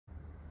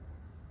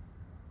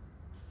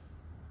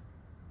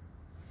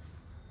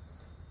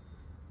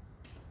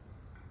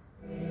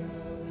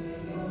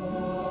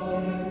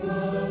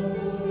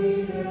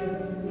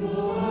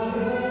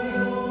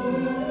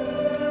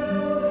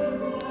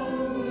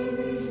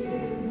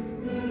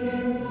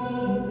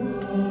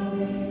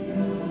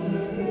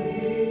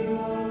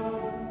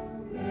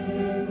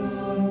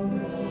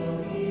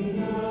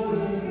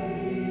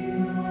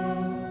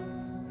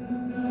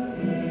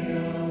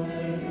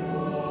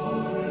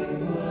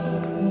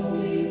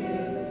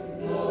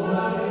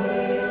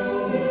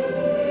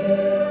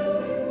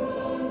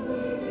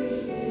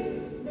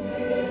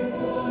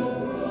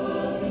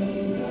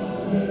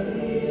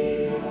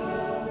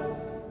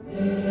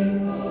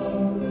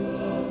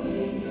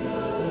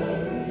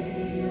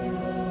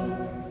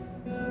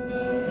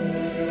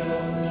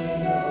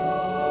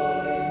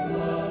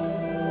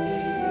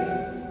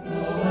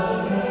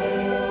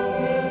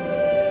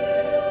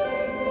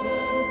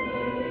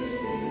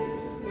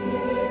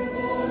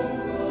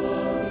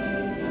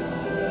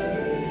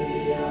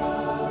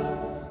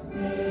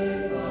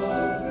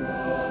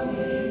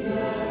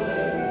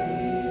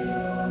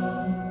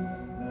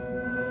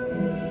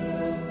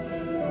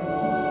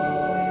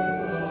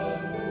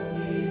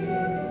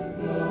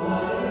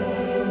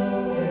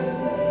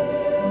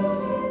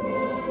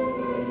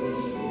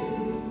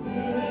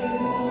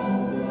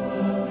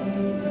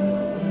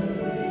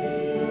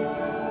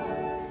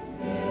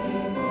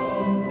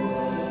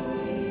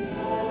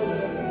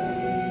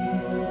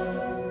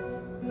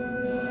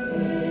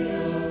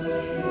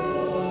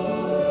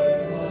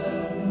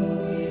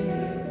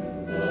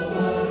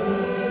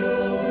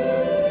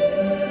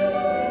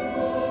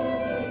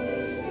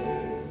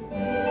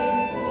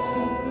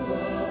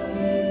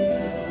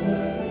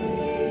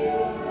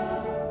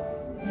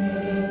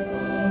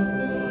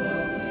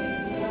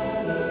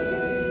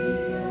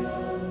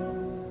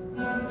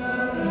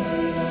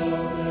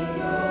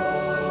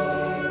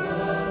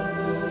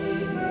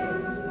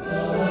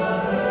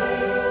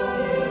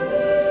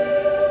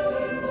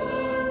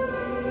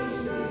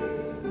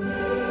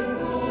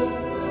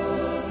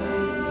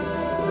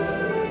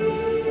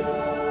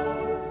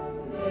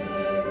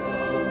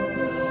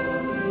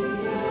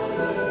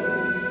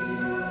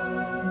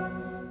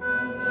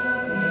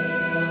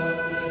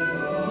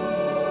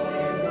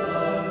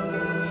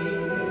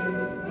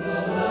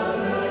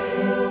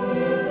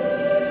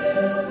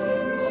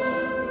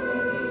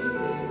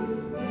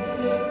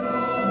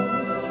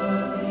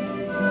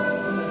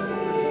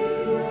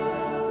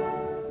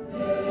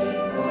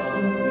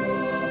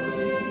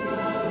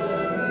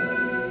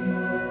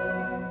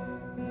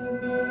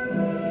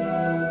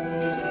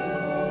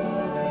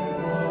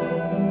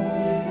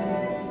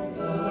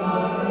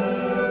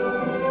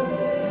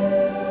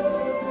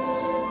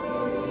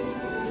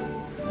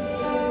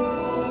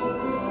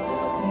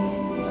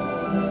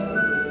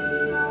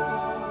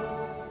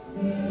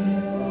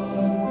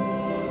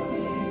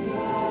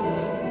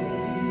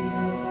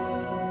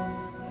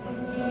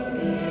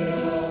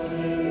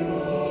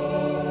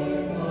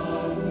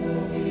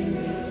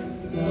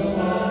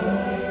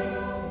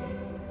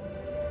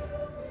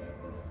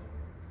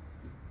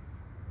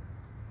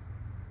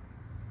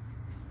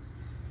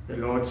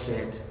Lord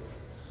said,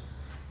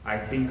 I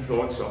think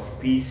thoughts of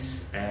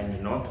peace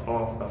and not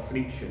of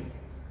affliction.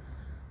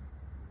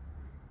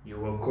 You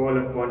will call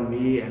upon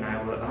me and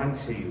I will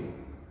answer you,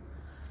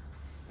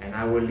 and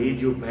I will lead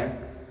you back,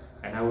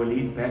 and I will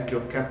lead back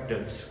your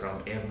captives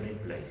from every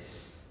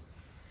place.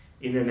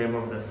 In the name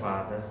of the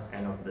Father,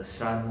 and of the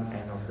Son,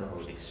 and of the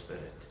Holy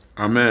Spirit.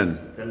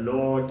 Amen. The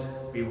Lord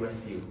be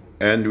with you.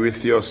 And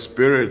with your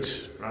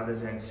spirit.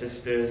 Brothers and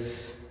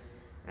sisters,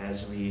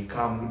 as we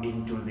come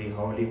into the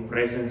holy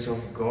presence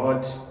of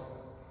God,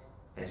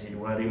 as it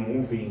were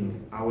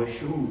removing our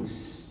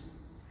shoes,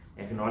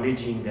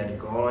 acknowledging that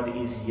God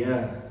is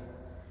here,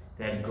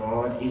 that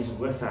God is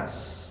with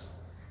us,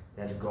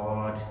 that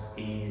God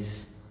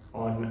is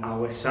on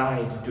our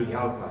side to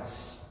help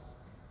us,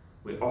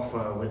 we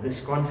offer with this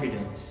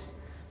confidence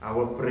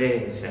our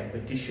prayers and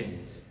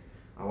petitions,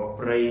 our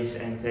praise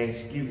and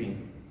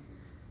thanksgiving,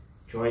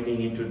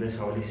 joining into this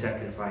holy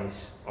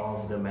sacrifice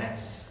of the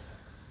Mass.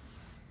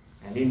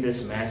 And in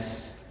this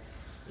Mass,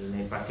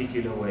 in a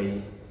particular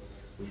way,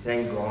 we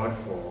thank God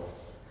for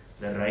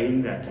the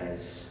rain that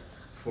has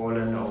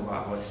fallen over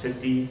our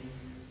city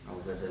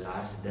over the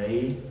last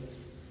day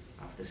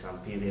after some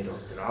period of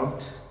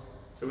drought.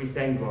 So we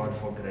thank God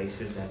for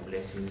graces and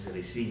blessings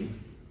received.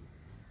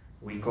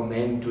 We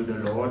commend to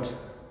the Lord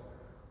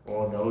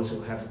all those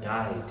who have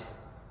died,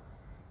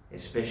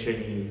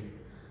 especially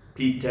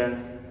Peter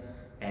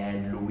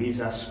and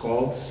Louisa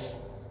Scholz,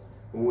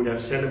 who would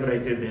have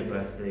celebrated their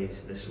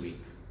birthdays this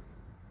week.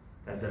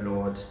 That the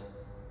Lord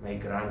may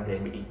grant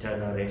them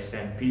eternal rest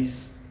and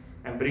peace,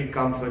 and bring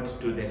comfort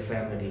to their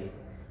family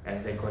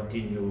as they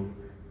continue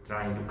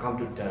trying to come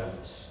to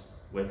terms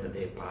with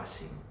their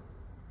passing.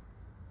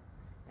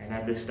 And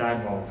at this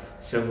time of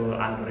civil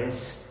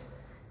unrest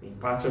in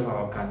parts of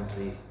our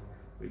country,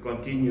 we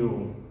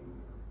continue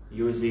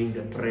using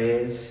the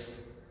prayers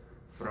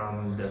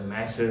from the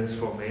masses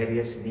for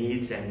various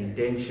needs and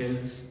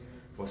intentions,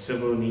 for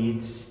civil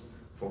needs,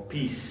 for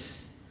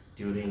peace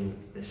during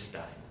this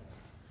time.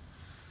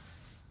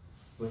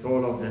 With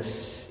all of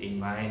this in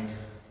mind,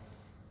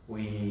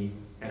 we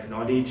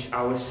acknowledge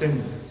our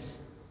sins,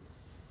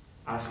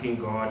 asking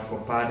God for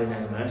pardon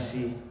and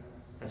mercy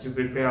as we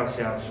prepare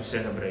ourselves to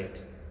celebrate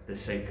the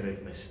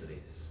sacred mysteries.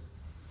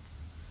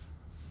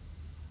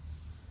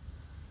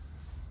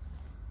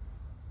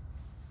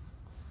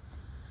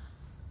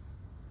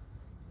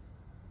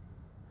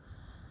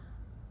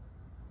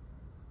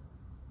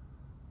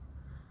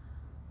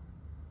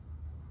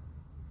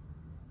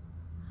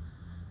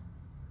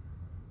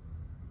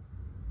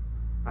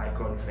 I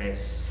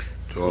confess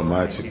to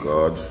Almighty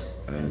God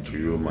and to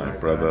you, my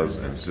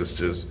brothers and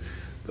sisters,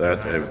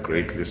 that I have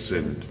greatly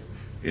sinned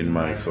in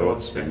my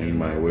thoughts and in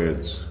my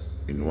words,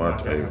 in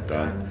what I have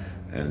done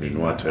and in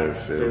what I have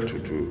failed to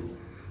do.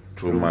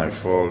 Through my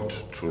fault,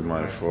 through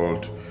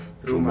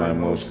my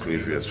most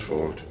grievous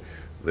fault.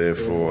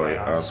 Therefore I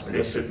ask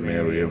Blessed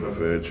Mary, ever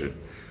Virgin,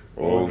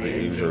 all the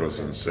angels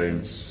and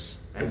saints,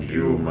 and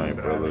you, my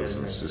brothers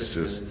and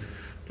sisters,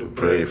 to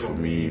pray for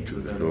me to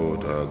the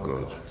Lord our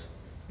God.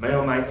 May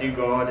Almighty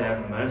God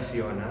have mercy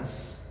on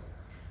us,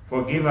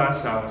 forgive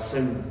us our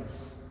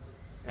sins,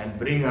 and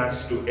bring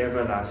us to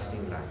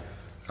everlasting life.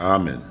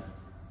 Amen.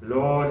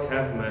 Lord,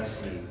 have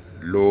mercy.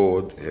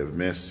 Lord, have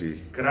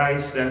mercy.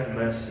 Christ, have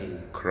mercy.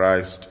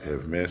 Christ,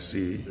 have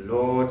mercy.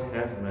 Lord,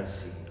 have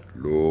mercy.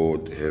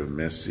 Lord, have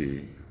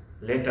mercy.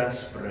 Let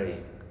us pray.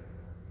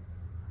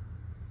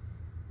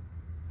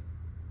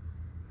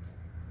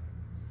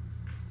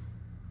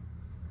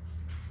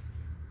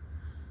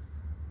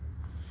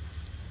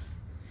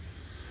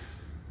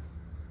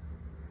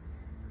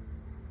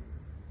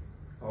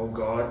 O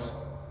God,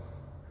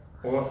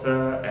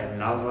 author and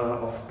lover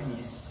of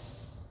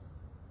peace,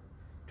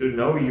 to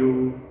know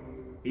you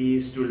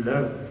is to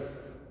live,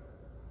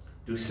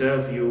 to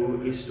serve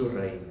you is to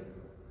reign.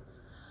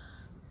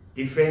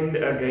 Defend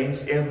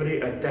against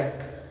every attack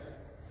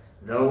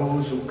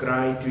those who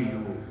cry to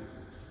you,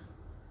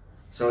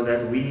 so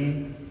that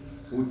we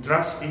who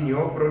trust in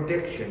your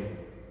protection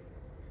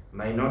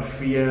may not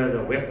fear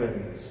the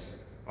weapons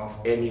of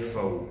any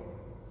foe.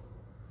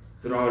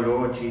 Through our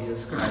Lord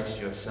Jesus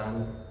Christ, your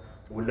Son,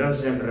 who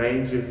lives and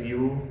reigns with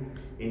you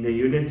in the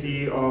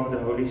unity of the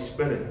Holy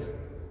Spirit,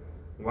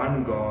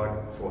 one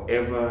God,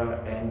 forever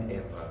and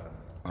ever.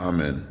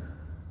 Amen.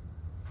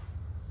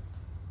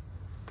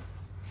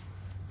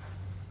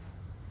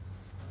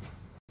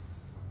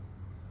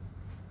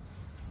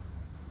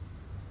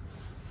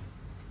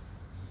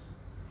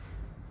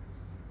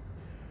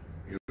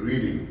 You're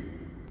reading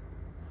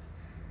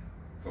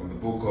from the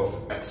book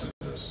of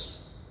Exodus.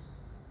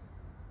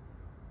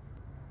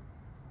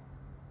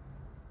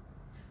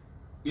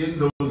 In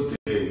those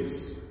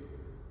days,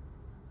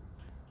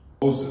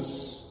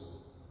 Moses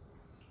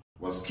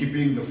was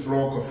keeping the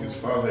flock of his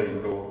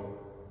father-in-law,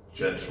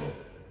 Jethro,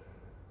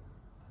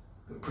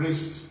 the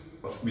priest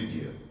of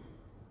Midian.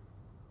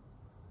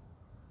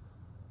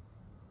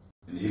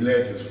 And he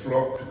led his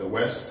flock to the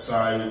west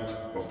side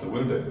of the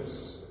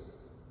wilderness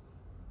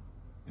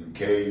and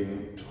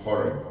came to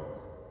Horeb,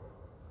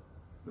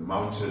 the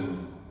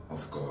mountain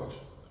of God.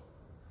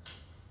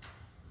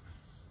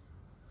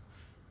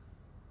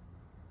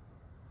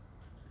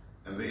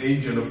 And the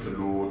angel of the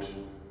Lord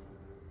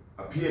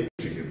appeared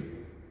to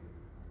him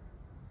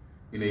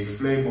in a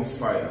flame of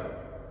fire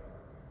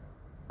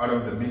out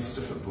of the midst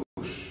of a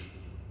bush.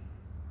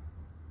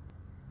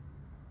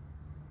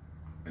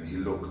 And he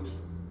looked,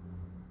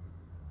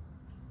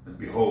 and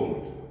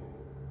behold,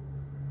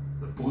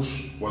 the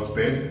bush was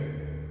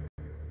burning,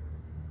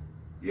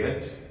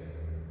 yet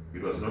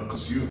it was not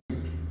consumed.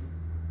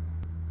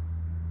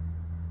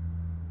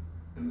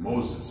 And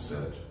Moses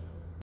said,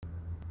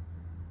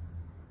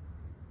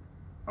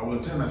 I will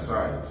turn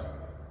aside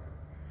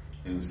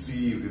and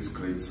see this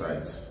great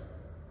sight,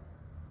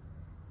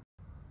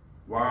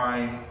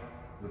 why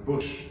the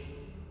bush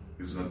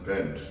is not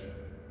burnt.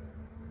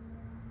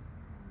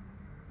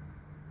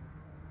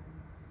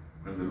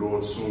 When the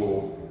Lord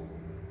saw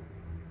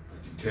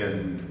that he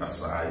turned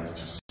aside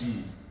to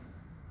see,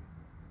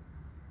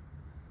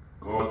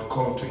 God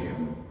called to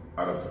him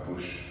out of the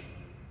bush,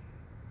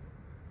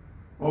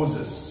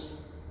 Moses,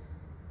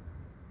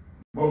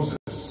 Moses.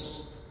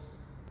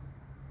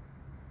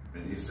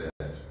 And he said,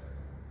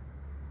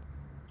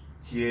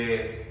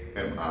 here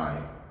am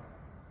I.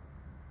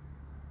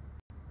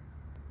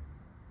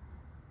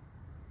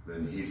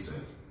 Then he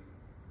said,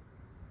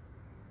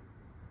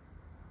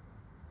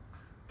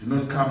 do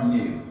not come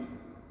near.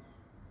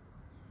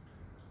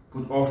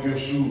 Put off your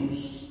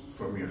shoes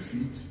from your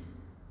feet,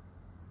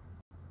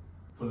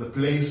 for the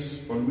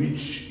place on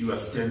which you are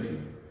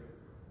standing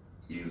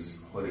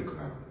is holy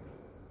ground.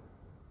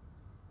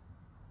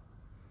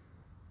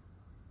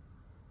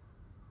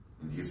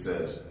 And he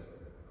said,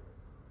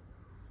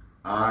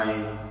 I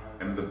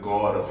am the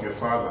God of your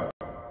father,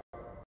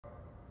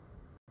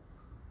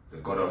 the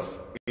God of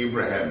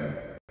Abraham,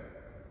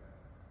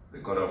 the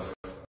God of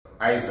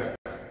Isaac,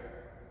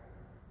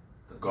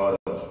 the God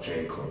of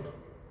Jacob.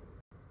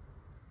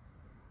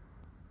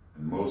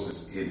 And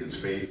Moses hid his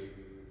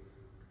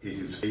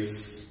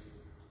face,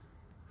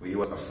 for he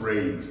was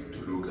afraid to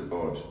look at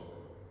God.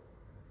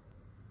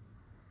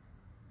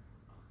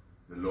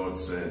 The Lord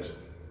said,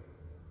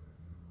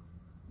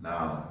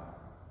 now,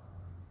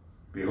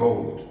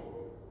 behold,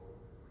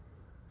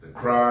 the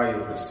cry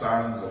of the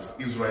sons of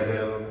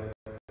Israel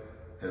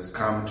has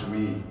come to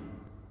me,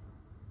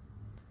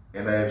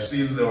 and I have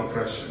seen the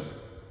oppression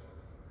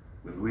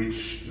with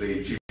which the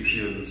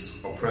Egyptians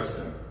oppressed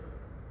them.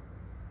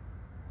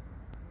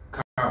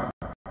 Come,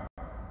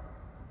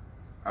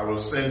 I will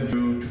send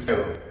you to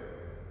Pharaoh,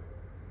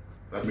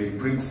 that may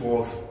bring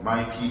forth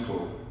my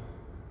people,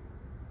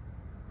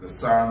 the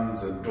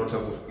sons and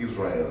daughters of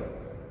Israel,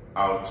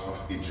 out of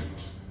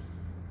Egypt.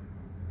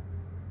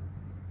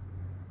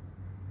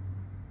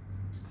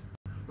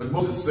 But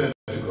Moses said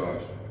to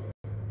God,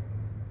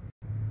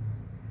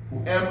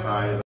 who am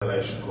I that I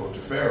should go to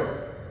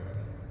Pharaoh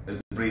and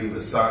bring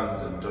the sons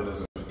and daughters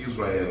of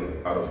Israel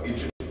out of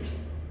Egypt?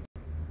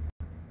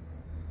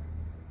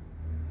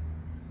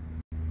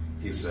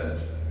 He said,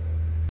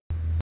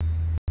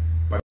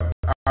 but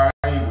I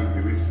will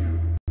be with you,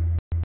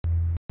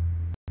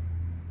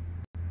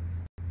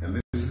 and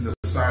this is the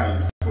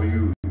sign for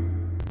you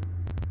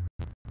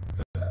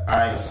that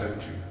I have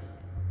sent you.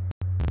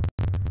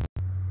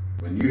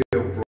 When you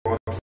have brought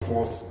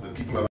forth the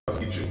people out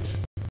of Egypt,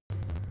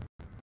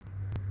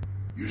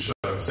 you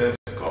shall serve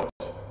God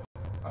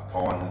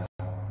upon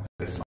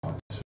this mountain.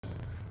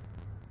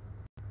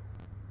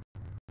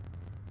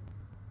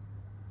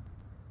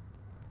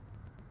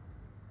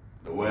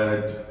 The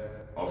word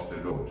of the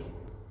Lord.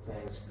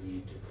 Thanks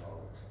be to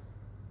God.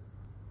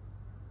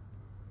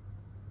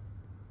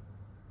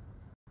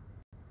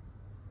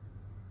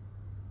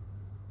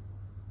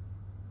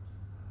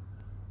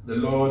 The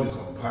Lord is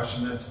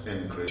compassionate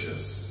and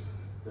gracious.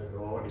 The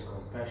Lord is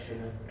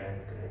compassionate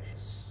and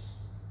gracious.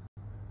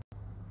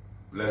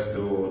 Bless the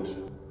Lord,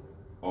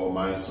 O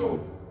my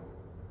soul,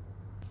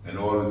 and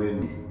all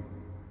within me,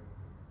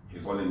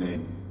 his holy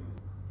name.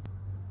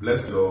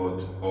 Bless the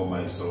Lord, O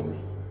my soul,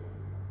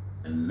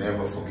 and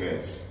never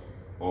forget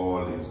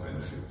all his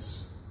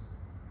benefits.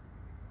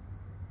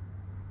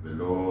 The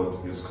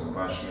Lord is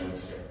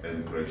compassionate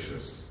and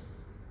gracious.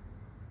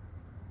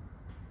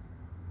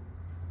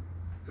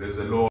 It is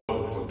the Lord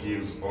who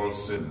forgives all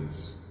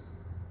sins,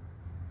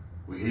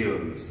 who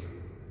heals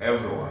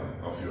every one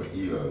of your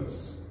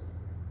ills,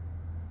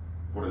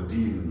 who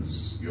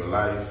redeems your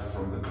life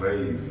from the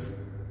grave,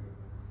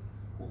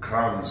 who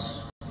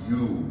crowns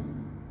you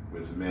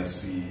with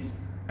mercy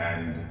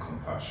and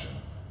compassion.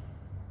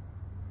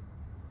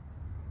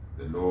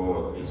 The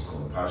Lord is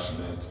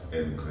compassionate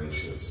and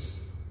gracious.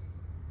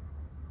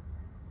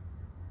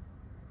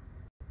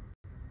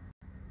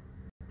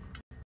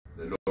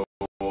 The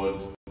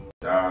Lord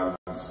does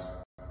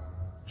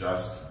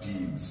just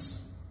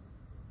deeds,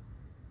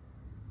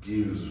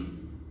 gives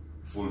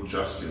full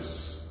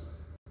justice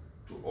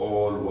to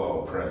all who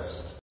are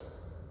oppressed.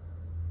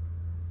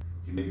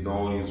 He made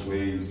known his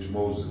ways to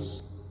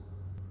Moses,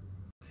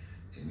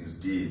 and his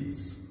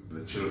deeds to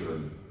the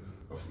children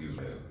of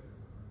Israel.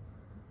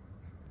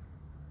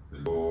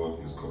 The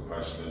Lord is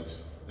compassionate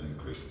and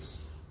gracious.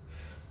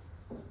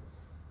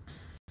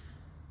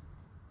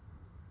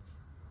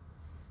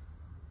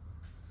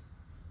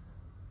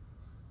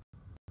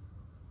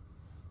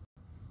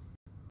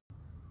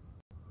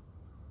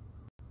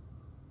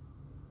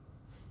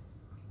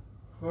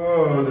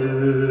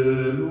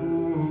 Hallelujah,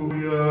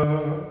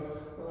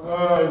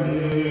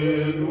 hallelujah,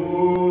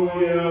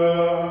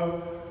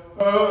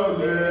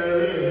 hallelujah,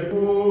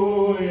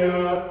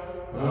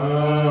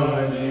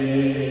 hallelujah.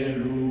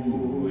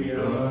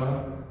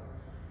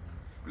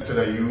 Blessed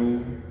are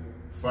you,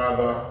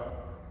 Father,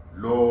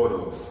 Lord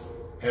of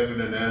heaven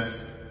and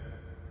earth,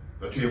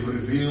 that you have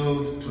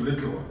revealed to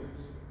little ones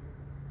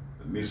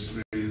the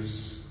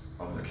mysteries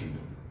of the kingdom.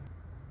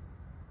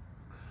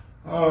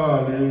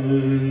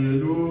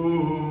 Hallelujah,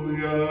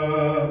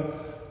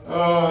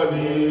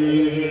 hallelujah,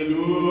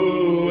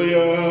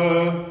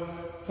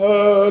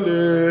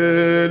 hallelujah,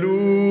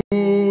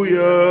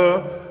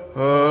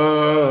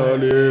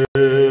 hallelujah.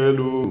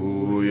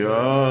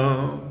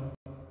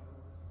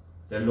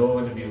 The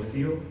Lord be with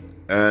you.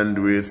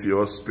 And with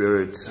your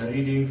spirit. A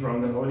reading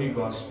from the Holy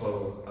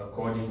Gospel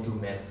according to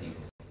Matthew.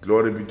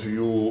 Glory be to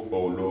you,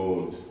 O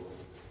Lord.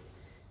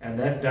 At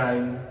that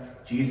time,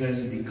 Jesus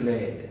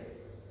declared,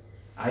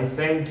 I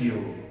thank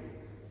you,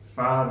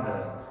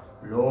 Father,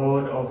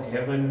 Lord of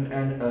heaven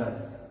and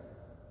earth,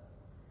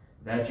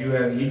 that you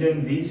have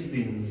hidden these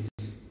things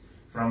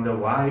from the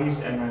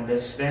wise and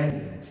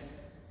understanding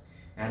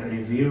and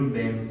revealed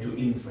them to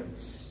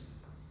infants.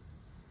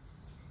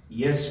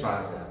 Yes,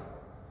 Father,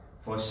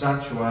 for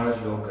such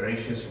was your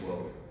gracious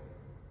will.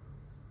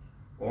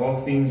 All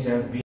things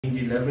have been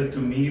delivered to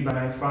me by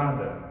my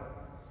Father,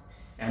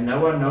 and no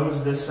one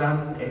knows the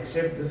Son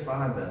except the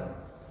Father,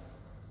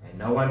 and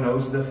no one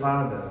knows the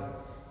Father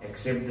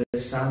except the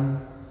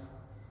Son,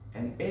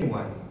 and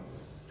anyone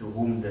to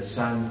whom the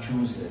Son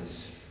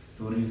chooses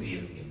to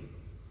reveal him.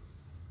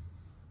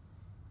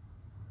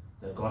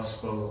 The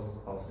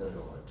Gospel of the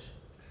Lord.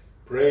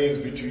 Praise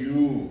be to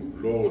you,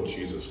 Lord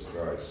Jesus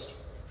Christ.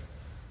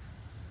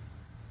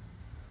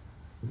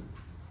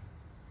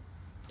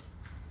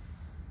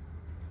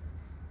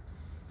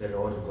 The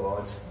Lord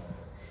God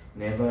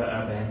never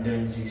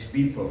abandons his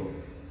people.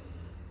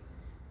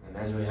 And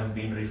as we have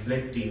been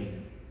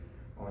reflecting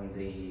on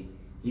the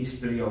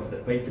history of the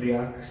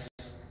patriarchs,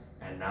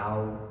 and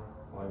now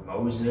on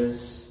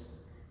Moses,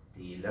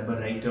 the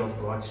liberator of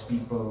God's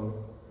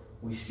people,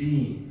 we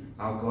see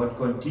how God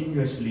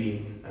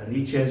continuously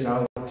reaches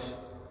out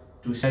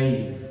to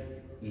save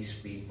his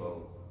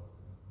people.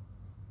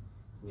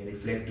 We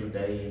reflect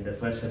today in the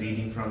first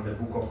reading from the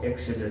book of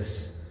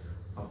Exodus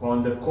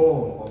upon the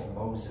call of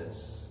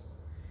Moses.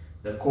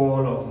 The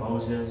call of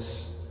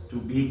Moses to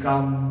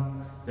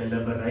become the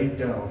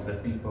liberator of the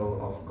people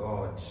of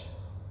God.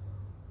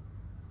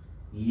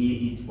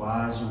 He it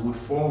was who would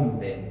form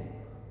them,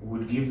 who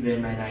would give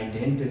them an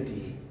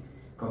identity,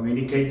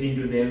 communicating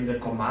to them the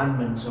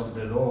commandments of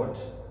the Lord,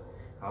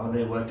 how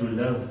they were to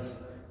live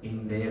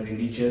in their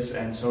religious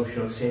and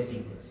social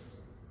settings.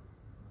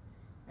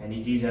 And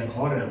it is at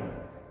Horeb,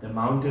 the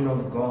mountain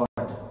of God,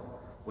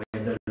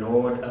 where the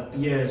Lord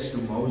appears to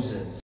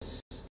Moses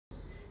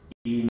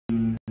in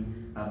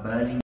a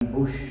burning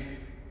bush,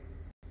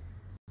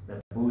 the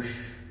bush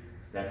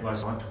that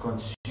was not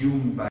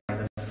consumed by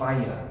the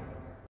fire,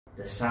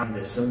 the sun,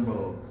 the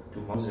symbol to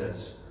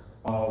Moses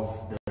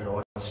of the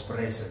Lord's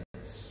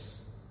presence.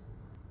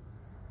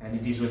 And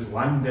it is with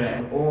wonder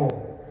and awe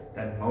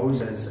that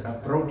Moses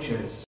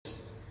approaches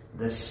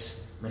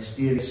this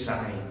mysterious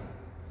sign.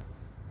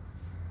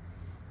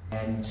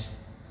 And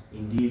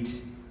indeed,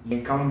 he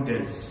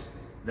encounters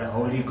the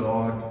Holy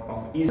God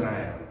of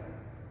Israel,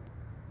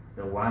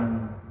 the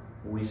one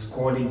who is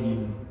calling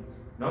him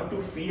not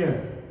to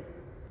fear,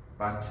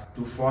 but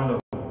to follow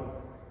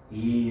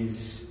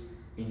his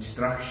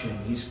instruction,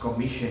 his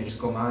commission, his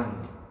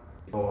command.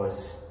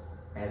 Because,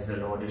 as the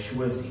Lord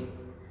assures him,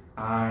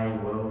 I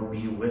will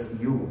be with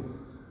you.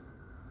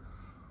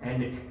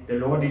 And the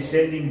Lord is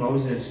sending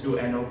Moses to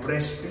an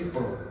oppressed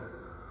people,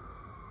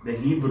 the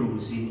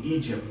Hebrews in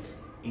Egypt,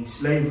 in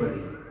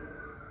slavery.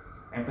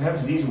 And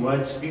perhaps these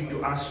words speak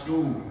to us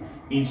too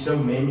in so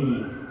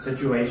many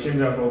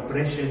situations of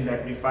oppression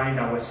that we find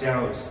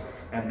ourselves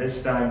at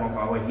this time of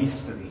our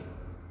history.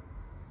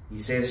 He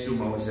says to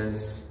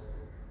Moses,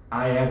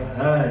 I have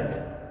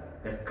heard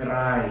the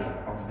cry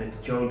of the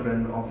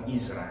children of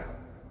Israel.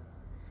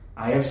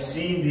 I have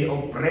seen the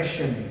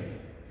oppression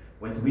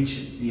with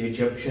which the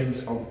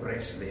Egyptians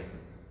oppress them.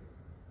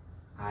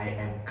 I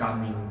am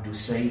coming to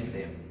save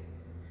them.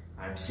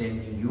 I am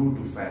sending you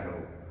to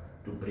Pharaoh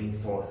to bring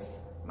forth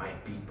my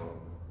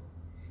people.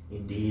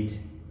 Indeed,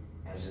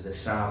 as the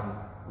psalm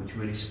which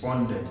we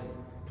responded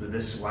to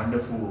this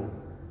wonderful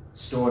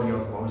story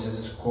of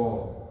Moses'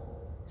 call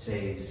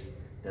says,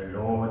 the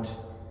Lord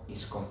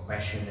is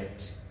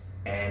compassionate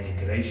and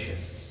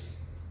gracious.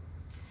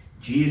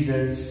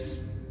 Jesus,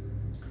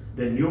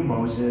 the new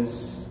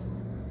Moses,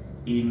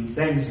 in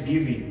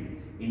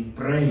thanksgiving, in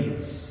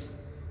praise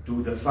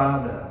to the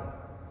Father,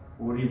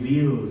 who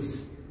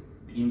reveals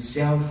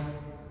himself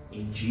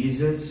in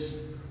Jesus,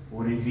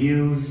 who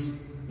reveals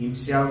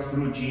himself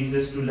through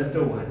Jesus to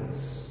little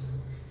ones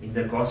in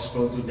the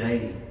gospel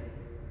today.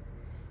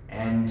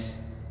 And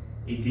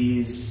it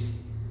is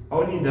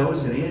only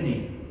those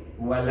really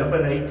who are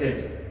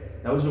liberated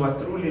those who are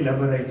truly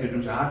liberated,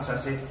 whose hearts are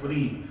set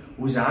free,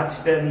 whose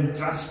hearts turn in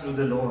trust to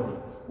the Lord,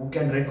 who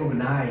can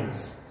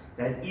recognize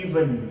that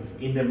even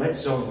in the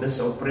midst of this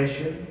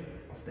oppression,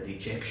 of the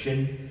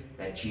rejection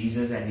that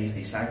Jesus and his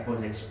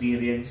disciples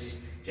experienced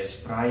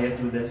just prior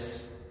to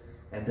this,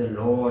 that the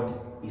Lord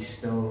is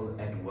still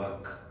at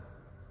work.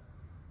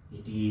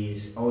 It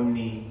is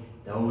only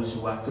those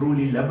who are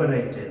truly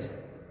liberated,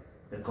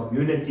 the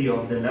community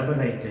of the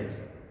liberated,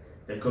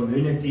 the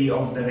community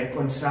of the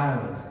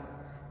reconciled,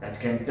 that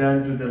can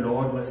turn to the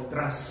Lord with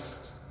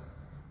trust,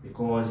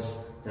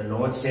 because the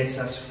Lord sets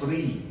us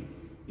free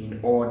in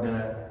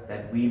order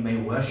that we may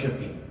worship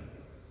him.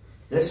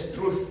 This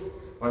truth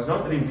was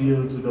not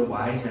revealed to the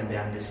wise and the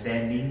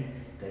understanding,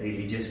 the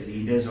religious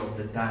leaders of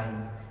the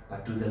time,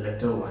 but to the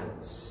little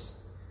ones,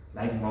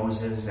 like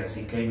Moses as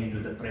he came into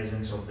the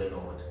presence of the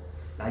Lord,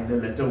 like the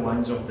little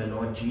ones of the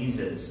Lord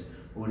Jesus,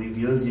 who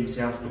reveals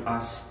himself to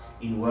us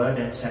in word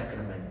and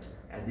sacrament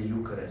at the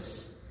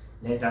Eucharist.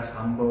 Let us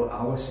humble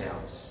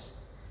ourselves.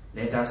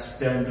 Let us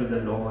turn to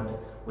the Lord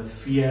with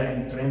fear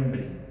and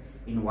trembling,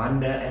 in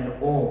wonder and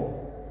awe,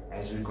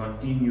 as we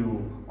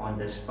continue on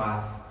this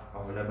path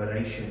of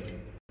liberation,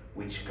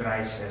 which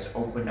Christ has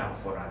opened up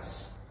for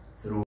us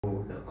through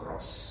the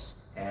cross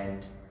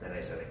and the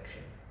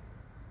resurrection.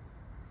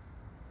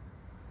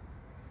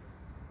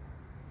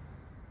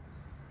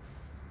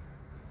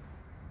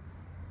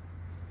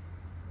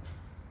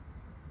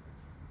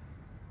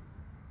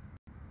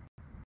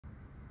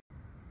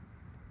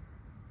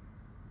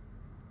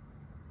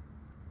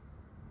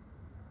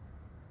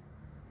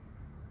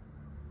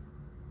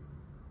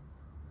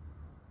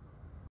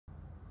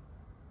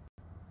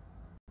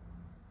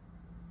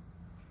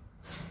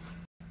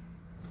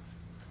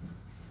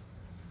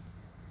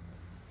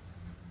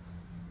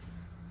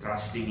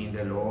 Trusting in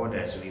the Lord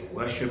as we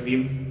worship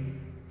him,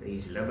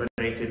 these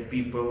liberated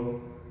people,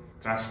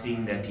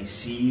 trusting that he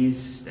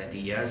sees, that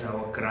he hears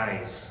our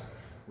cries,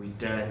 we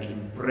turn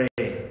in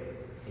prayer,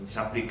 in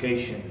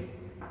supplication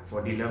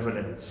for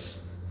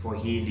deliverance, for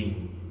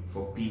healing,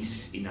 for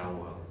peace in our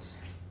world.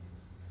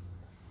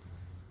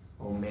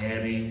 O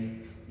Mary,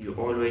 you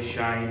always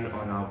shine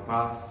on our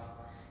path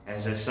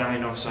as a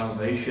sign of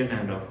salvation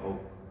and of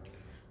hope.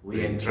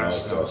 We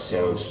entrust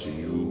ourselves to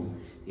you,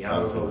 the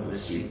health of the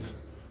sick,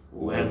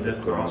 who at the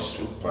cross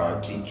took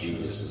part in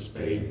Jesus'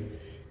 pain,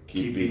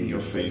 keeping your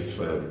faith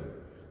firm.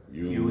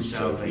 You,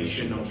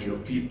 salvation of your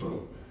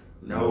people,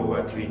 know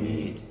what we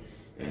need,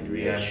 and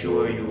we are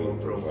sure you will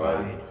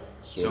provide,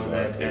 so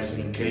that as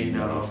in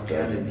Cana of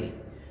Galilee,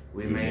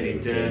 we may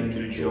return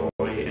to joy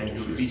and to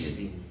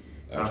feasting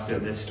after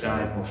this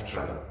time of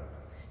trial.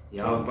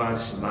 Help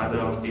us, Mother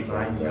of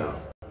divine love,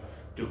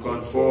 to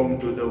conform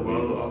to the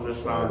will of the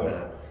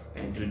Father,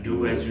 and to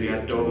do as we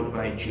are told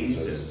by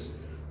Jesus,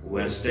 who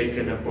has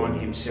taken upon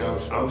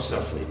himself our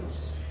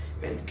sufferings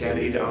and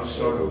carried our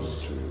sorrows,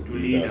 to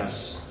lead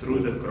us through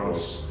the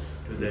cross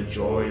to the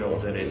joy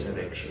of the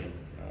resurrection.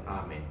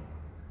 Amen.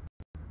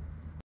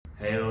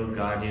 Hail,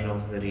 guardian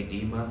of the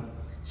Redeemer,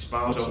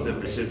 spouse of the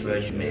Blessed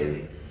Virgin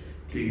Mary,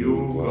 to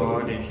you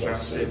God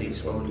entrusted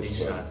his only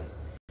Son.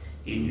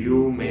 In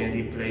you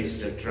Mary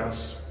placed her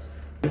trust,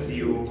 with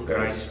you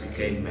Christ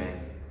became man.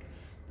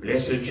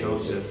 Blessed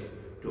Joseph,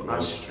 to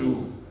us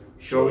too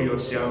show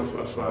yourself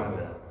a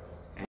Father,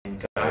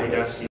 and guide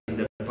us in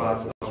the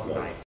path of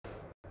life.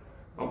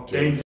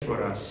 Obtain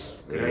for us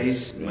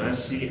grace,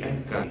 mercy,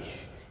 and courage,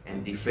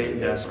 and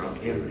defend us from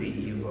every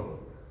evil.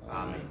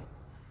 Amen.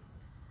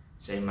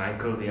 Saint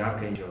Michael the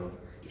Archangel,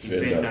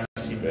 defend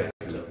us in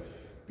battle.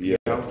 Be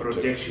our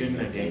protection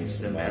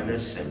against the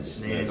malice and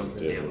snares of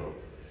the devil.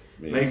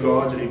 May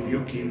God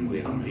rebuke him,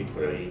 we humbly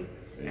pray.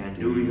 And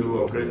do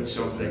you, O Prince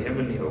of the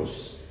heavenly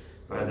hosts,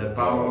 by the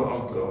power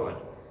of God,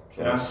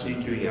 thrust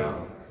into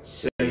hell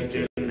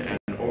Satan and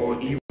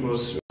all evil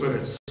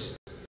spirits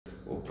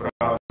who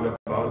prowl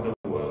about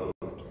the world,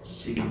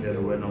 seeking the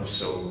ruin of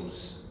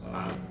souls.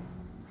 Amen.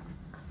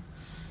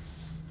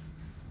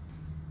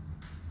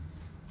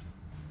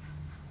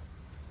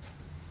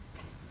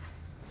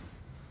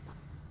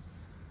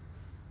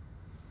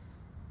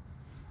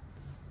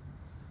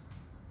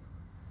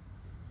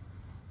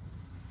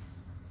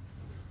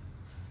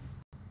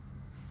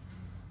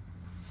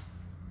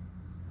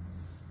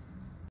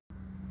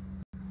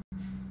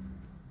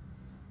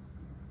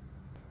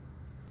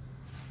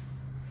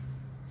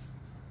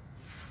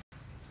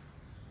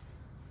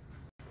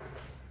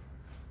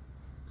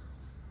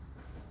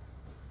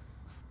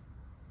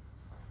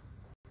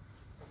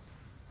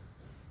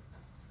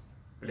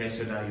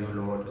 Blessed are you,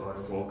 Lord God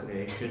of all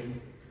creation,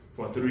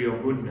 for through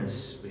your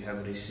goodness we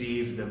have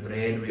received the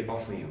bread we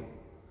offer you,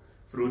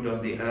 fruit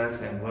of the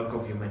earth and work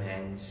of human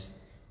hands.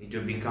 It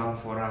will become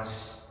for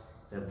us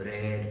the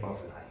bread of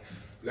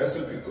life.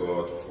 Blessed be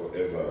God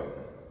forever.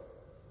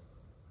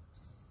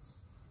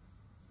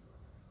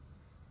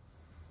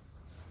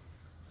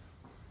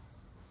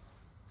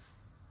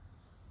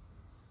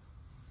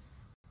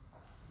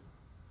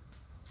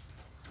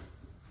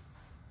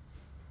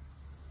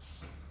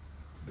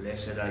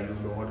 Blessed are you,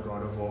 Lord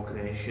God of all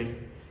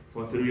creation,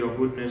 for through your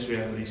goodness we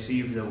have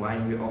received the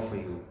wine we offer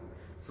you,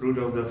 fruit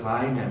of the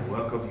vine and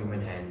work of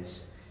human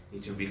hands,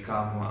 it will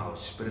become our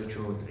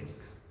spiritual drink.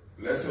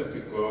 Blessed be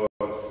God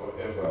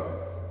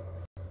forever.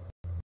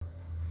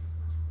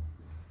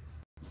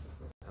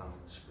 Come,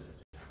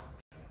 Spirit,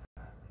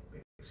 may be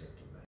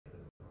accepted by the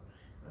Lord.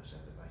 No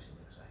sacrifice in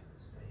your sight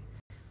this day.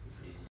 Be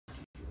pleasing to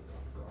you,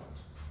 Lord God.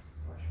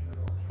 Wash me,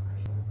 Lord, from my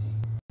iniquity,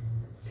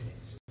 and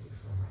cleanse me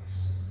from my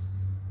sin.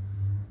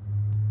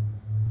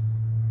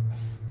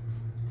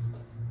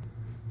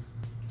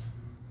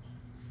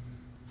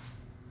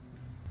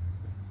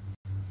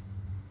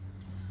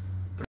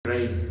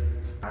 Pray,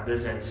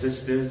 brothers and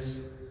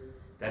sisters,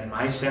 that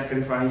my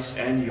sacrifice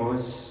and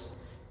yours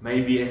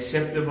may be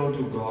acceptable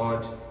to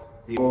God,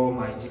 the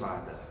Almighty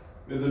Father.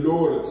 May the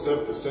Lord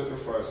accept the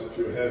sacrifice at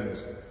your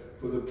hands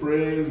for the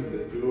praise and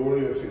the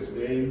glory of his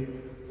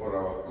name, for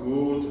our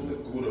good and the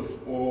good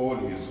of all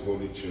his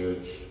holy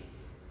church.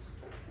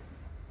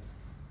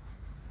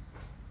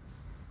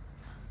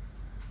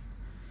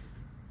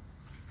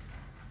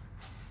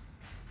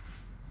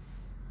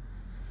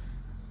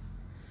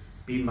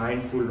 Be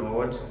mindful,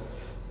 Lord,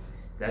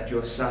 that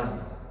your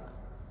Son,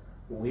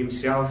 who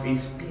himself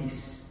is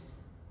peace,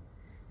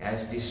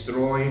 has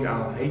destroyed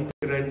our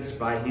hatreds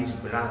by his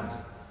blood.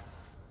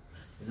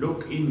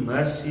 Look in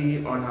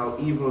mercy on our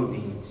evil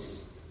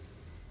deeds,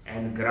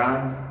 and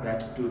grant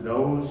that to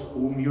those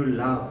whom you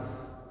love,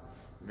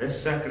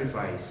 this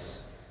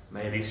sacrifice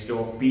may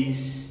restore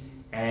peace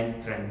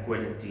and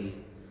tranquility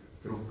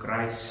through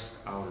Christ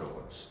our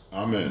Lord.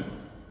 Amen.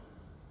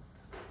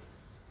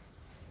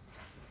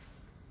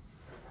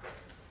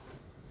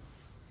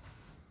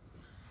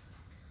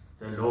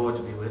 The Lord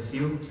be with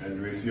you.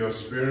 And with your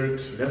spirit,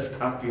 Lift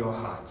up your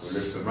hearts. we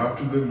lift them up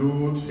to the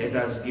Lord. Let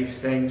us give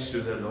thanks to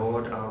the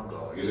Lord our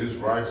God. It is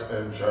right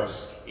and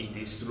just. It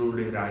is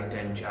truly right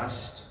and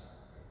just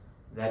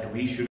that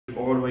we should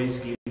always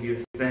give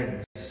you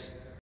thanks,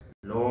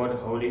 Lord,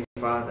 Holy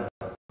Father,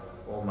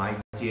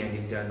 Almighty and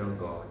eternal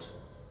God.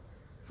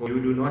 For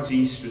you do not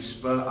cease to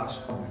spur us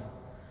on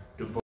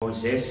to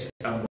possess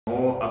a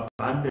more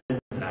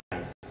abundant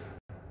life.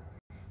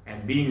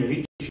 And being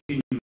rich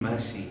in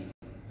mercy,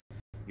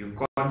 you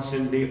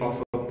constantly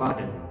offer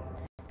pardon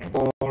and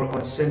call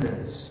on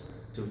sinners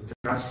to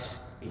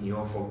trust in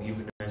your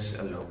forgiveness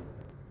alone.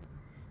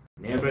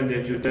 Never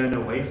did you turn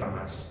away from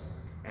us,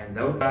 and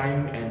though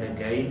time and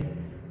again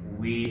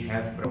we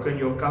have broken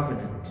your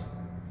covenant,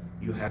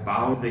 you have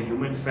bound the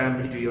human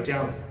family to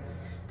yourself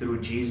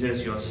through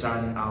Jesus, your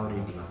Son, our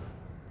Redeemer,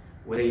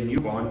 with a new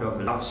bond of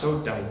love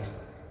so tight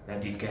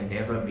that it can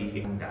never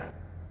be undone.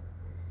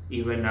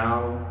 Even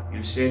now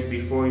you set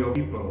before your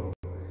people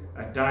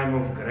a time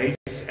of grace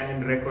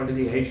and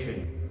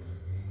reconciliation,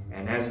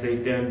 and as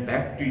they turn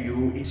back to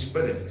you in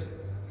spirit,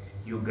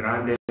 you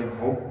grant them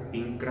hope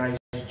in Christ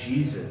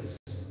Jesus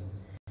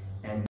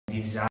and a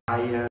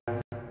desire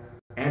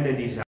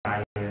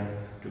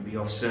to be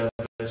of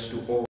service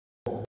to all,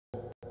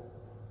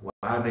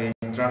 while they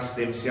entrust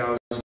themselves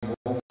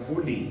more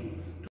fully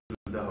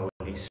to the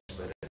Holy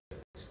Spirit.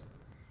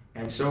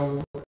 And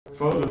so,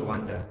 filled with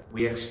wonder,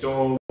 we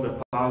extol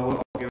the power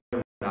of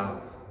your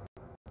love,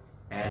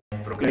 and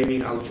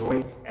proclaiming our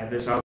joy at the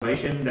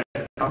salvation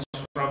that comes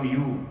from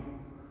you,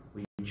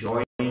 we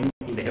join in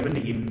the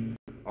heavenly hymn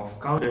of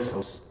countless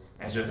hosts,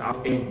 as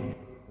without end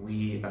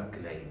we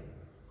acclaim.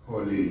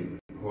 Holy,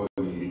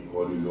 holy,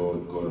 holy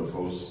Lord, God of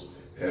hosts,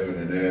 heaven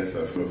and earth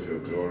are full of your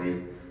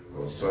glory.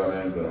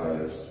 Hosanna in the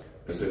highest.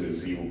 Blessed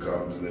is he who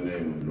comes in the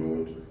name of the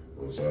Lord.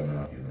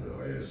 Hosanna in the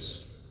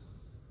highest.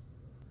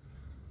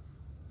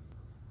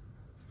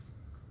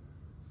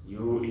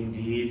 You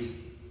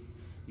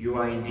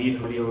are indeed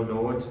holy, O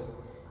Lord,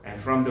 and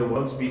from the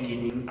world's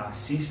beginning are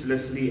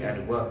ceaselessly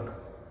at work,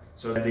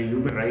 so that the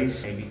human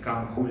race may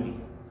become holy,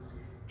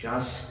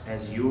 just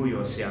as you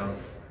yourself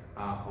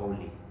are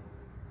holy.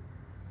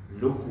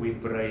 Look, we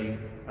pray,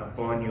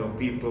 upon your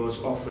people's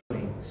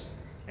offerings,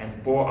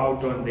 and pour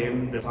out on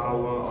them the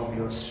power of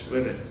your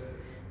Spirit,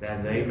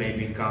 that they may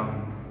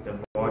become the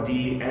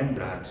body and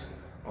blood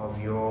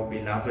of your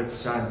beloved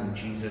Son,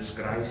 Jesus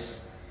Christ,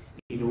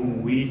 in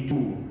whom we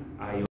too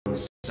are your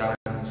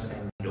sons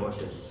and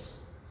daughters.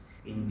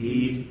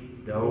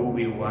 Indeed, though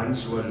we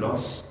once were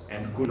lost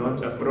and could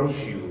not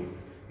approach you,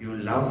 you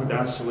loved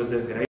us with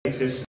the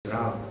greatest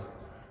love,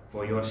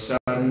 for your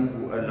Son,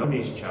 who alone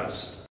is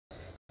just,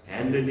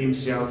 handed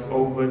himself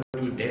over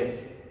to death,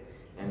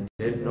 and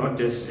did not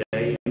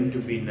disdain to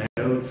be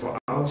nailed for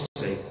our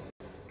sake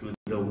to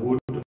the wood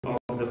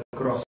of the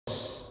cross.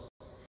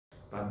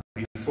 But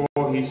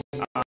before his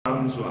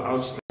arms were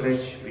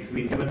outstretched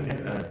between heaven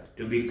and earth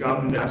to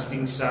become the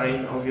lasting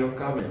sign of your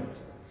covenant,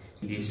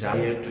 he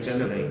desired to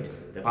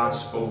celebrate the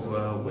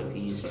Passover with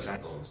his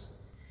disciples.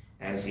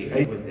 As he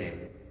ate with them,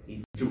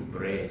 he took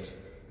bread,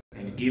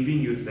 and giving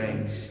you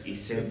thanks, he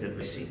said the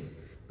blessing,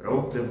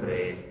 broke the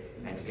bread,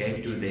 and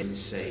gave to them,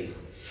 saying,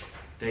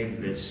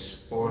 "Take this,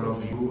 all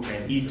of you,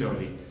 and eat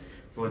of it,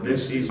 for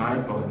this is my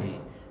body,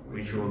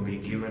 which will be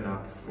given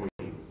up for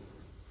you."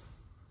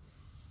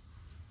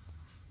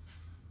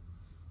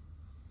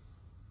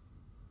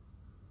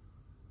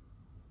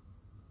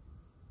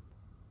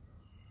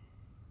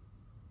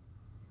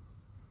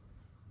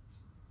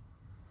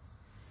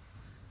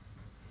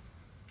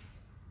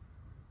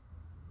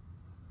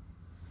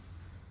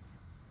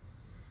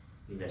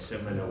 In a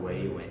similar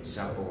way, when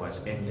supper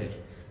was ended,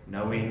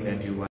 knowing that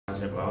he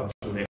was about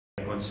to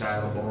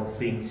reconcile all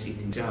things in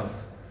himself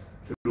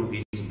through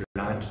his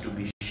blood to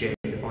be shed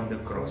on the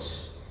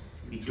cross,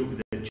 he took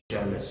the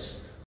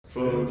chalice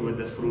filled with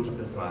the fruit of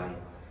the vine,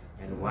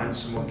 and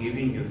once more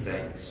giving you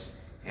thanks,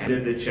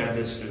 handed the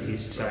chalice to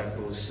his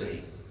disciples,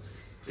 saying,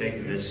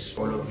 "Take this,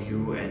 all of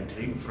you, and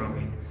drink from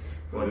it,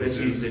 for this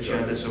is the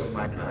chalice of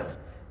my blood,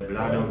 the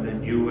blood of the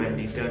new and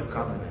eternal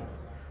covenant,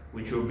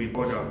 which will be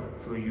poured out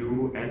for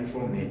you and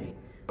for many,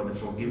 for the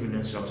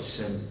forgiveness of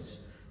sins.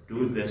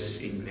 Do this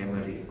in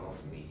memory of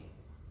me."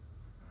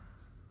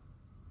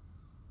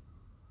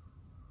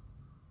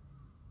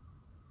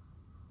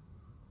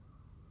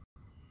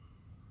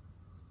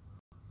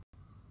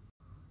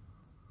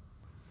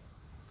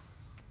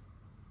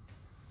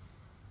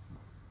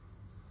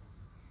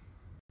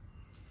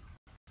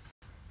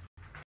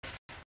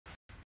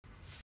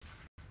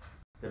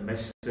 The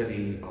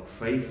mystery of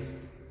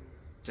faith.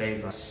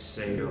 Save us,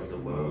 Savior of the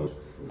world,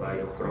 for by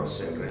your cross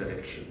and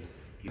resurrection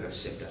you have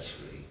set us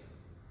free.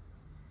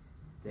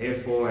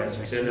 Therefore, as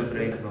we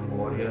celebrate the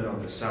memorial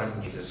of the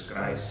Son, Jesus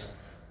Christ,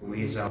 who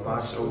is our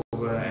Passover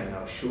and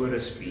our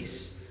surest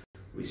peace,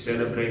 we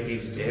celebrate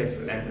his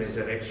death and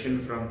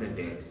resurrection from the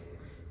dead,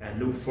 and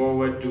look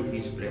forward to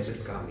his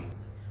blessed coming.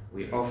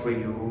 We offer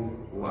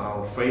you, who are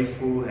our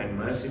faithful and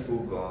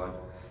merciful God,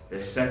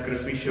 the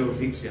sacrificial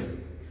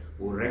victim,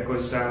 who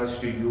reconciles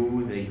to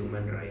you the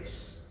human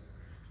race.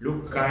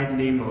 Look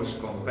kindly, most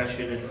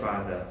compassionate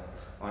Father,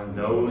 on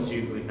those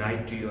you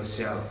unite to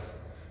yourself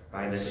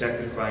by the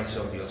sacrifice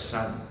of your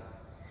Son,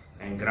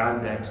 and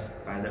grant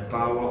that by the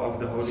power of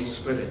the Holy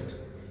Spirit,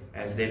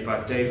 as they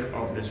partake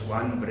of this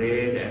one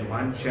bread and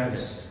one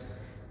chalice,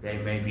 they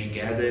may be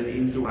gathered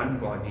into one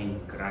body,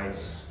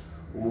 Christ,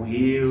 who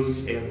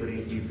heals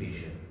every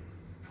division.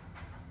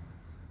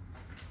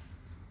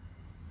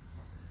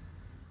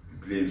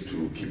 Be pleased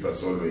to keep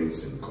us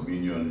always in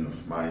communion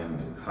of mind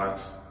and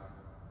heart,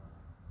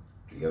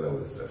 together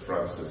with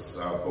Francis,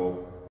 our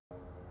Pope,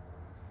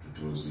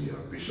 Tutuzi,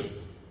 our Bishop.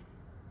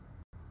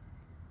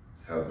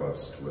 Help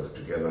us to work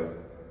together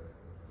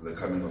for the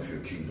coming of your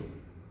kingdom,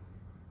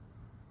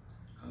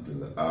 until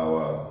the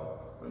hour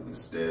when we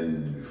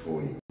stand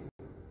before you,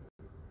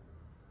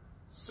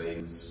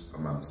 saints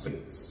among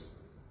saints,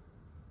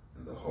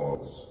 in the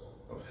halls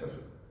of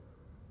heaven.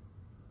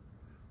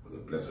 With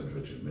the Blessed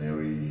Virgin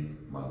Mary,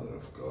 Mother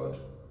of God,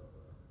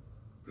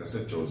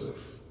 Blessed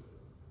Joseph,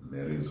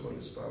 Mary's holy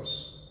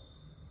spouse,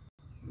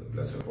 the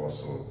blessed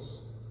apostles,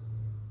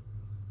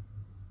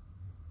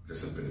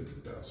 Blessed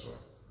Benedict Aswa,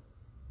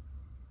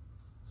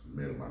 St.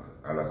 Mary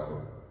Margaret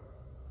Alacoque,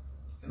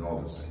 and all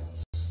the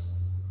saints,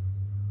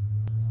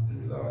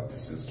 and with our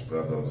deceased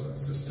brothers and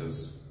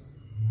sisters,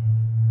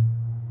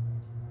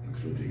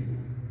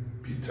 including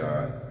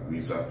Peter and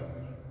Louisa,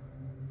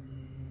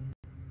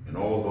 and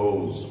all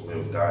those who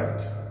have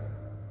died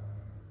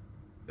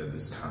at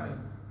this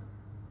time,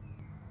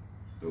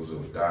 those who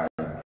have died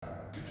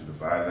due to the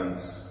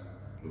violence,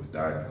 who have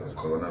died because of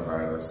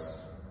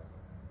coronavirus,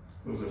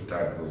 those who have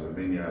died because of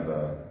many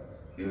other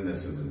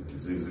illnesses and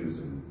diseases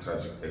and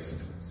tragic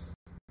accidents,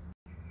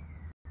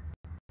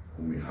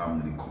 whom we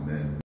humbly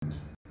commend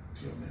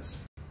to your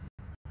mercy.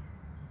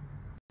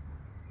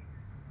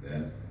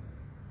 Then,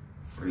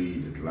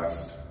 freed at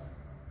last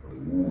from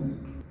the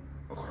wound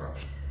of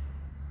corruption,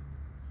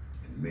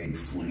 and made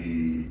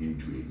fully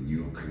into a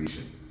new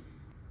creation,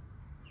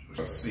 we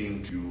shall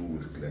sing to you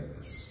with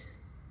gladness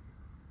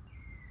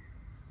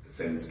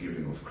the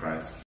thanksgiving of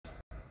Christ,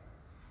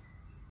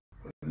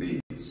 who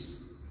lives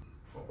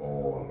for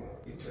all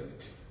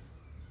eternity.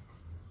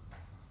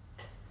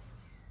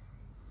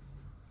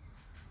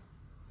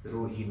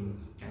 Through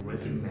him, and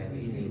with him, and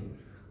in him,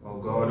 O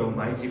God,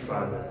 Almighty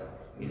Father,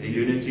 in the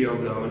unity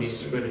of the Holy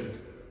Spirit,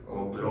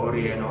 all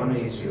glory and honor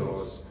is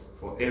yours,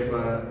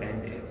 forever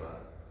and ever.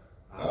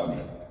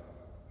 Amen.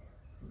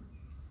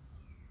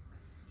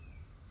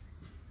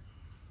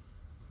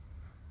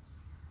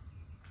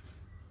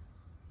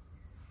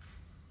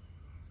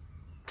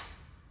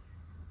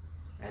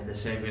 At the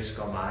Saviour's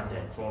command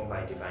and formed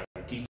by divine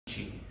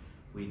teaching,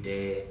 we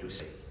dare to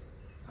say,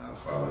 Our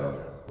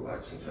Father, who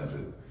art in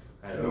heaven,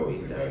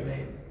 hallowed be thy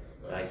name.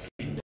 Thy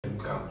kingdom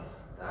come,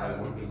 thy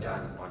will be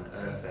done on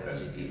earth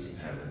as it is in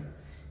heaven.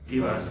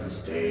 Give us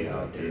this day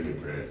our daily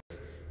bread,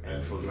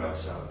 and forgive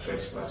us our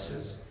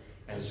trespasses,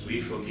 as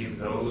we forgive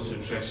those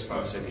who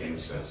trespass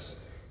against us.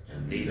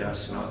 And lead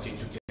us not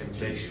into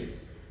temptation,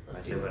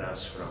 but deliver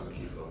us from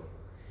evil.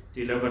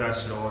 Deliver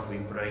us, Lord, we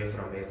pray,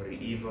 from every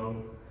evil.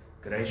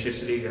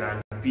 Graciously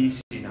grant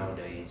peace in our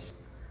days,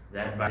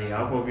 that by the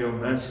help of your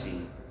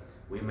mercy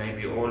we may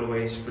be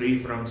always free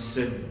from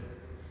sin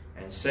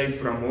and safe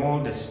from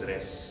all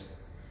distress,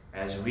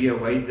 as we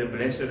await the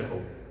blessed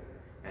hope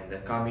and the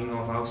coming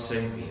of our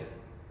Saviour,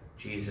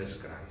 Jesus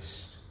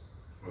Christ.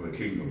 For the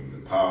kingdom,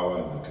 the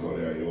power, and the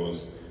glory are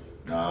yours,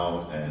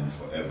 now and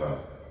forever.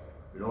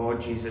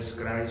 Lord Jesus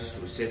Christ,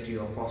 who said to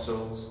your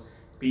apostles,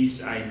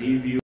 "Peace I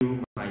leave you,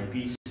 my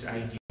peace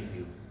I give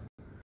you,"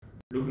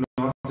 look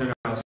not on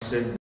our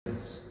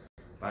sins,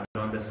 but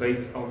on the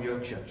faith of your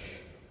church,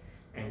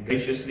 and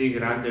graciously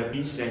grant her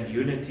peace and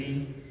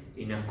unity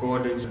in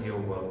accordance with your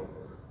will,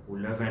 who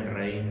live and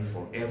reign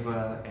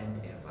forever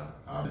and ever.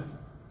 Amen.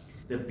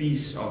 The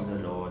peace of the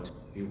Lord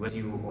be with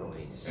you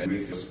always. And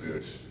with your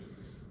spirit.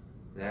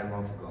 Lamb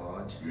of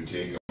God, You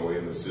take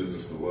away the sins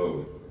of the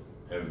world.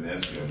 Have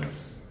mercy on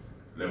us.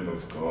 Lamb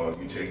of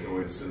God, you take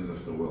away the sins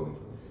of the world.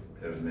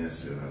 Have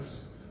mercy on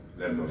us.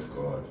 Lamb of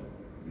God,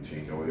 you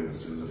take away the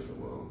sins of the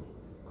world.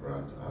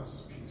 Grant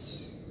us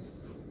peace.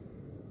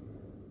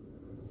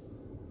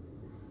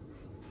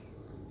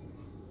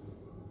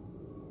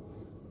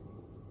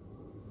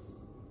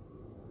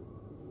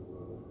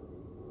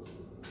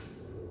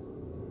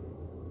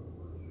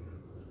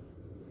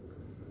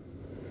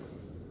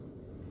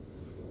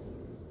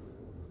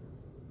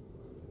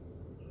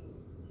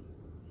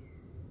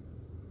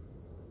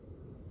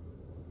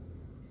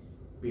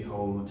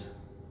 behold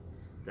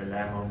the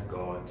Lamb of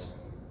God.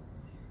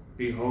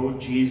 Behold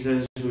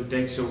Jesus who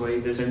takes away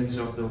the sins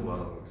of the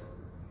world.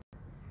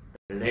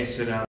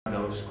 Blessed are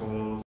those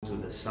called to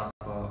the supper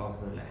of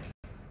the Lamb.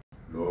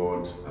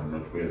 Lord, I'm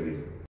not worthy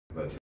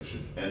that you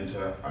should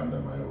enter under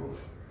my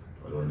roof,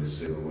 but only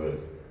say the word,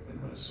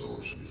 and my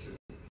soul shall be healed.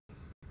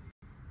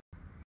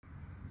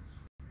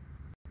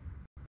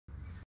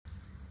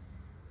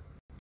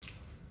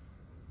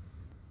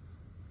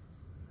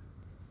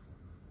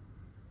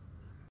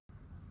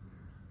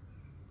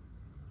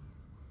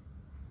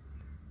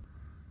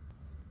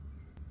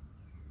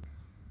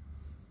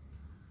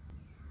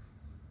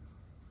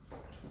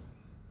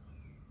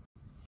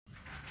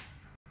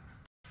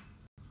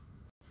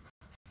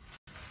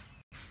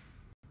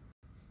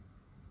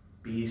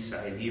 Peace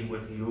I leave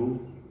with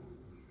you,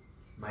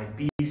 my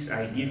peace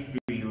I give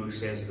to you,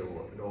 says the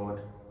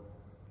Lord.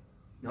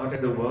 Not as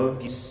the world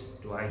gives,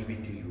 do I give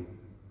it to you.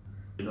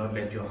 Do not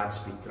let your hearts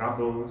be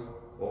troubled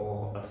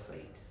or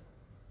afraid.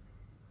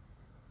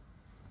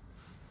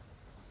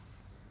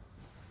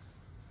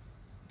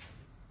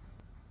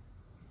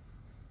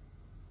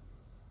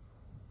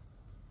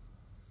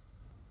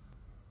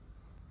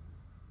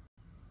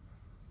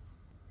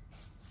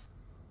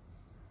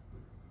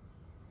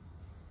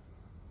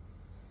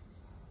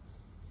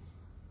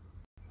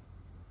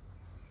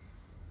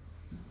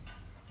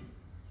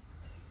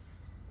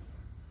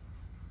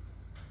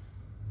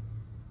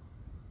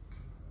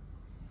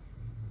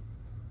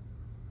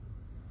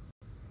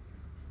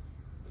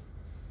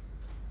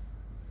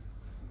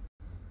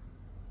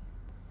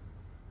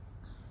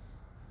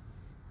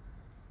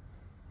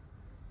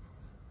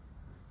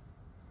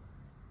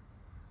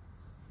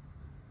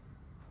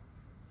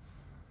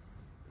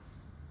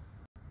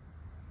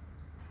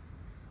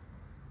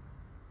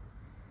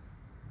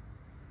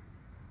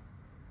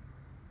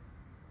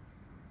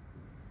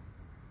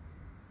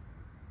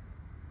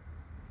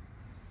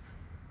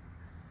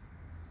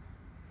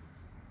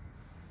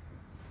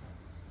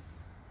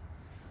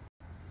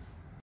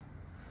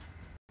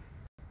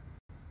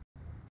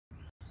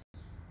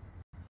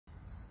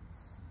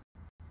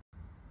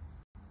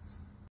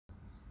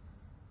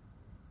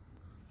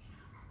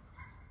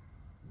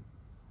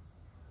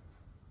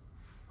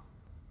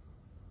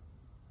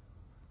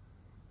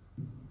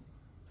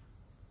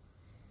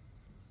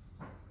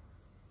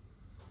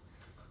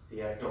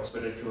 The act of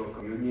spiritual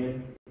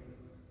communion.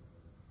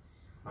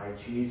 My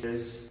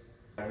Jesus,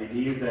 I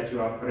believe that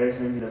you are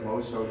present in the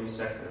most holy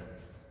sacrament.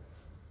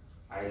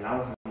 I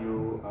love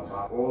you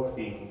above all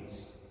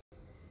things,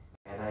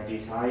 and I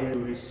desire to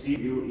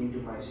receive you into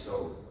my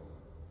soul.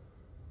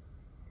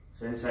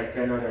 Since I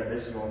cannot at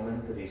this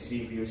moment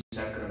receive you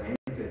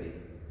sacramentally,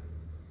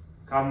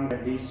 come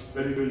at least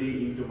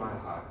spiritually into my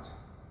heart.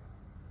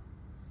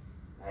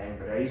 I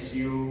embrace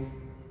you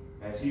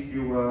as if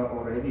you were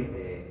already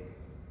there,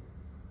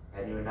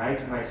 and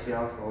unite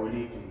myself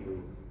wholly to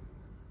you.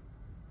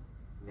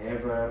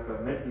 Never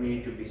permit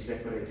me to be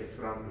separated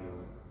from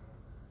you.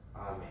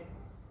 Amen.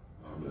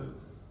 Amen.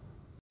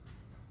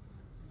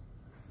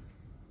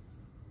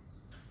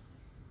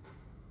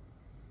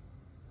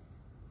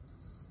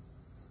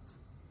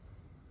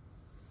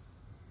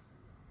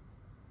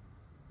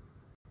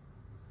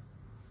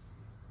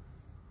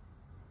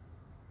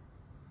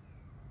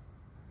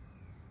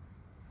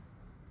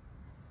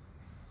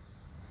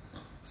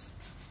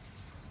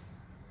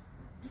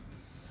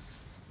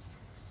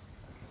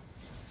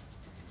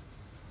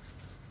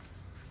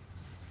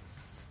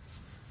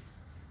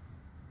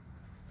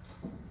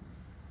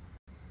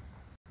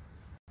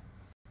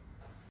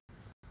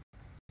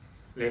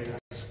 Let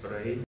us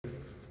pray.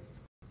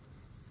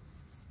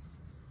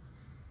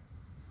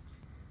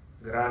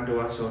 Grant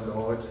to us, O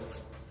Lord,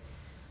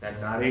 that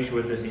nourished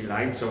with the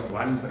delights of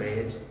one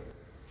bread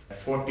that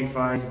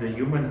fortifies the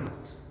human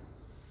heart,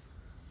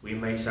 we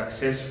may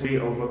successfully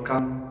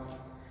overcome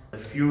the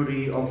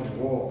fury of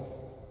war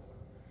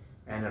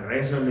and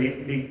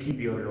resolutely keep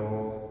your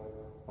law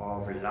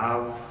of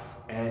love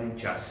and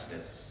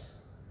justice.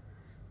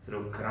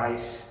 Through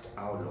Christ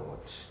our Lord.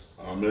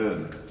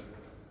 Amen.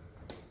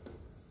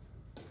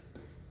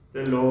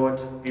 The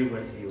Lord be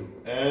with you.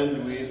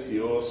 And with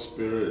your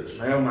spirit.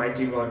 May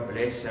Almighty God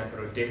bless and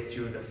protect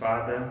you, the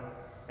Father,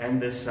 and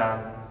the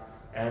Son,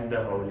 and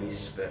the Holy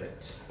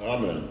Spirit.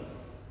 Amen.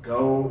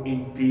 Go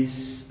in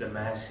peace. The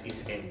Mass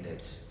is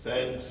ended.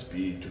 Thanks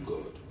be to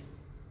God.